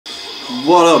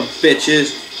What up,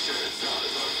 bitches?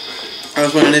 I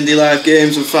was playing Indie Live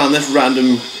Games and found this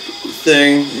random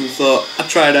thing and thought I'd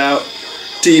try it out.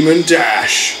 Demon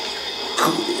Dash.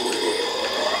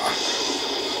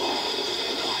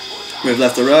 Move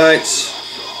left or right.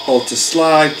 Hold to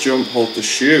slide, jump, hold to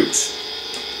shoot.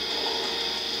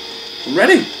 I'm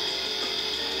ready.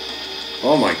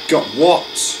 Oh my god, what?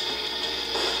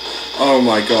 Oh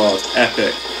my god,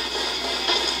 epic.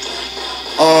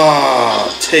 Ah,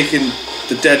 taking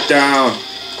the dead down.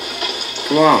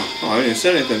 Come on. Oh, I didn't even say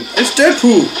anything. It's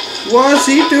Deadpool! What is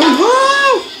he doing?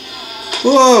 Whoa!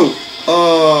 Whoa!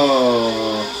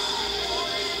 Oh.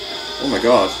 Oh my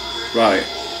god. Right.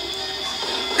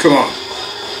 Come on.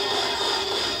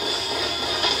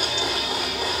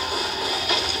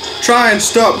 Try and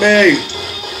stop me!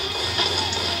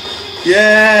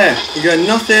 Yeah! You got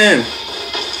nothing!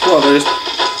 What, they just...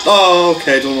 Oh,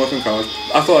 okay, it doesn't work on cars.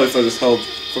 I thought if I just held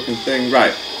fucking thing.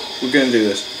 Right, we're gonna do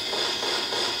this.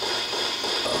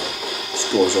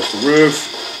 Scores off the roof.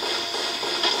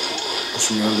 Just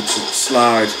remember to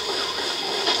slide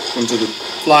onto the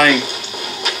flying.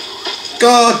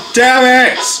 God damn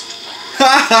it!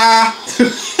 Haha!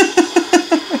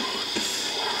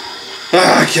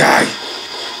 Okay.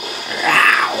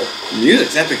 Ow! The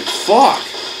music's epic as fuck.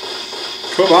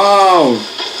 Come on!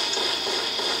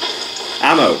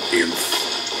 Ammo.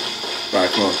 Right,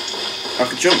 come on. I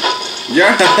can jump.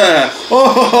 Yeah!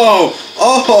 Oh!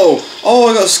 Oh! Oh,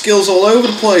 I got skills all over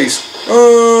the place.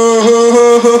 Oh!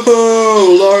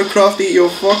 Lara Croft, eat your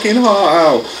fucking heart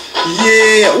out.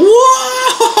 Yeah!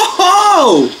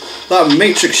 Whoa! That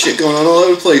Matrix shit going on all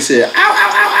over the place here. Ow!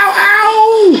 Ow! Ow! Ow!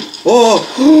 Ow! Oh!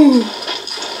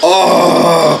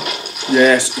 Oh!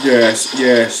 Yes! Yes!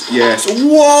 Yes! Yes!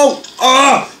 Whoa!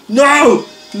 Ah! No!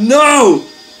 No!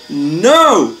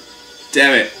 No!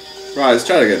 Damn it! Right, let's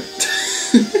try it again.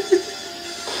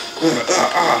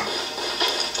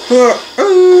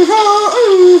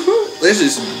 This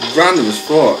is random as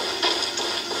fuck.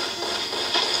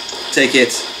 Take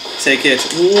it. Take it.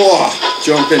 Whoa!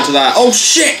 Jump into that. Oh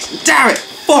shit! Damn it!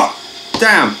 Fuck!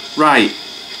 Damn! Right.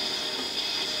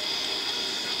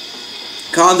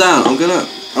 Calm down. I'm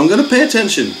gonna pay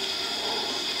attention.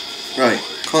 Right.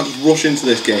 Can't just rush into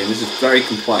this game. This is very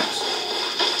complex.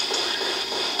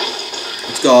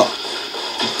 It's got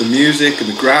the music and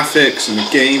the graphics and the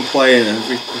gameplay and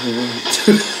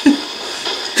everything.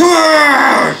 Come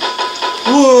on!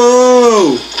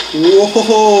 Whoa!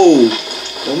 Whoa!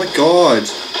 Oh my god!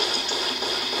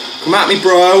 Come at me,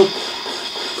 bro!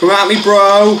 Come at me,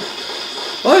 bro!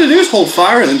 All I have to do is hold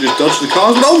fire and then just dodge the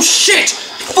cars. But oh shit!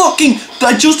 Fucking!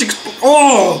 I just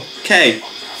oh! Okay.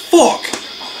 Fuck!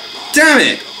 Damn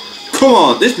it! Come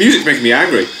on! This music's making me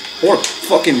angry. I want to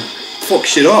fucking fuck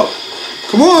shit up.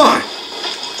 Come on!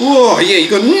 Whoa, yeah, you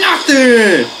got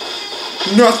nothing!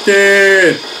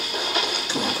 Nothing!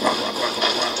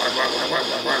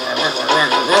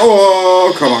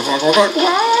 Oh, come on, come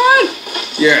on!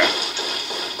 Yeah.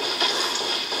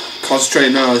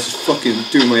 Concentrating now, this is fucking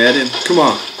doing my head in. Come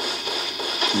on.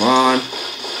 Come on.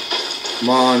 Come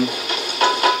on.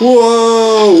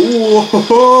 Whoa!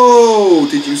 Whoa!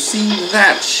 Did you see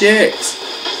that shit?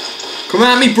 Come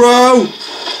at me, bro!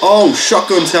 Oh,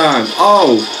 shotgun time.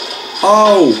 Oh.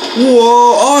 Oh.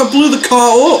 Whoa. Oh, I blew the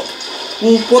car up.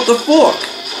 Well, what the fuck?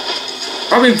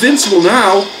 I'm invincible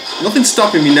now. Nothing's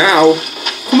stopping me now.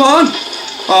 Come on.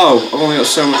 Oh, I've only got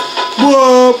so much.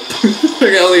 Whoa.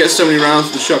 I only get so many rounds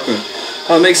with the shotgun.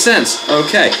 Oh, it makes sense.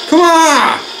 Okay. Come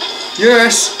on.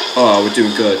 Yes. Oh, we're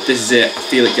doing good. This is it. I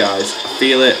feel it, guys. I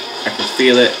feel it. I can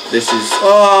feel it. This is...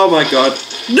 Oh, my God.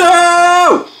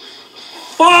 No!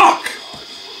 Fuck!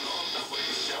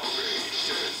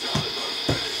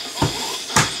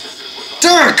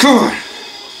 Come on!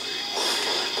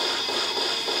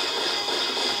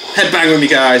 Headbang with me,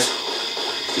 guys.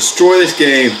 Destroy this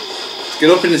game. Let's get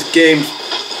up in this game.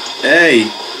 Hey.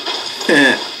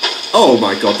 Oh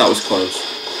my god, that was close.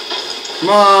 Come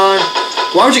on.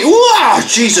 Why would you... Whoa!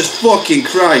 Jesus fucking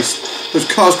Christ. Those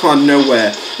cars come out of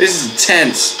nowhere. This is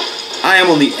intense. I am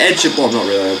on the edge of... Well, not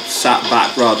really. I'm sat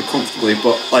back rather comfortably,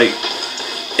 but, like...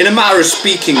 In a matter of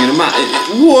speaking,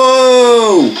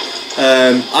 Whoa!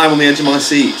 I'm on the edge of my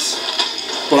seats,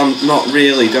 but I'm not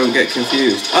really, don't get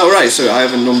confused. Oh right, so I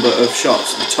have a number of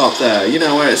shots at the top there, you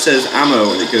know where it says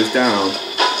ammo and it goes down.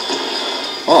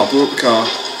 Oh, I blew up the car.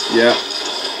 Yeah.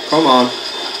 Come on.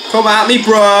 Come at me,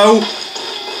 bro!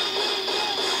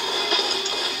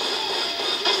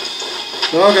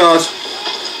 Oh god.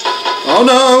 Oh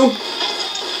no!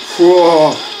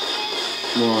 Whoa.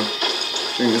 Come on. I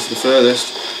think this is the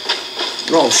furthest.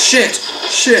 Oh shit!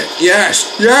 Shit!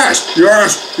 Yes! Yes!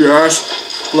 Yes!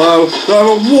 Yes! low,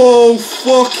 low. Whoa,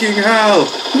 fucking hell.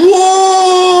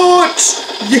 What?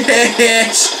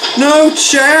 Yes. No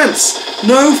chance.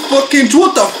 No fucking,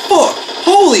 what the fuck?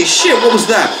 Holy shit, what was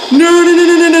that? No, no, no,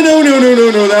 no, no, no, no, no, no,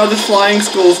 no, no. They are just flying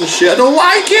skulls and shit. I don't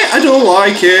like it. I don't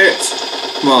like it.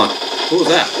 Come on. What was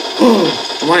that? Oh,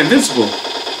 am I invincible?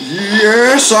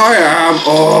 Yes, I am.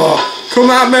 Oh,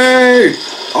 come at me.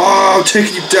 Oh, I'm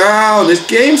taking you down. This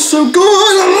game's so good.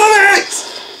 I love it.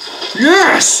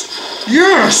 Yes.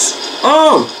 Yes.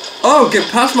 Oh, get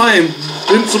past my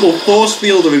invincible force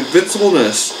field of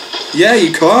invincibleness. Yeah,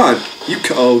 you can't. You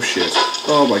can't. Oh, shit.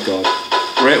 Oh, my God.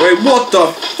 Wait, what the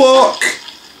fuck?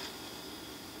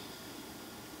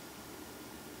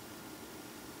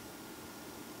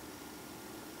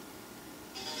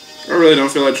 I really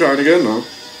don't feel like trying again now.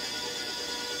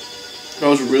 That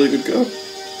was a really good go.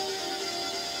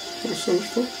 That was so much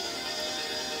fun.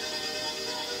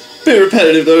 Bit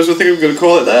repetitive though, so I think I'm gonna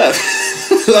call it that.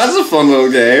 That's a fun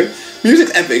little game.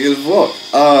 Music's epic as fuck.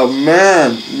 Oh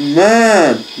man.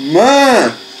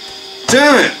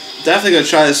 Damn it! Definitely gonna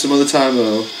try this some other time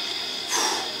though.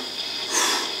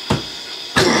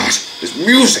 God, this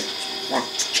music.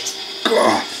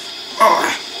 God,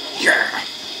 oh, yeah.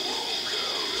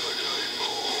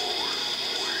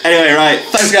 Anyway, right,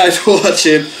 thanks guys for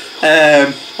watching.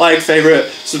 Like, favourite,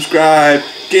 subscribe,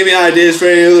 give me ideas for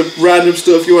any other random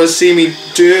stuff you want to see me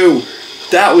do.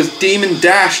 That was Demon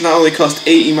Dash, and that only cost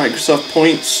 80 Microsoft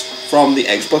points from the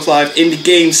Xbox Live Indie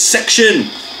Games section.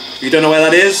 If you don't know where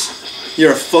that is,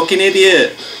 you're a fucking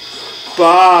idiot.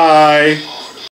 Bye.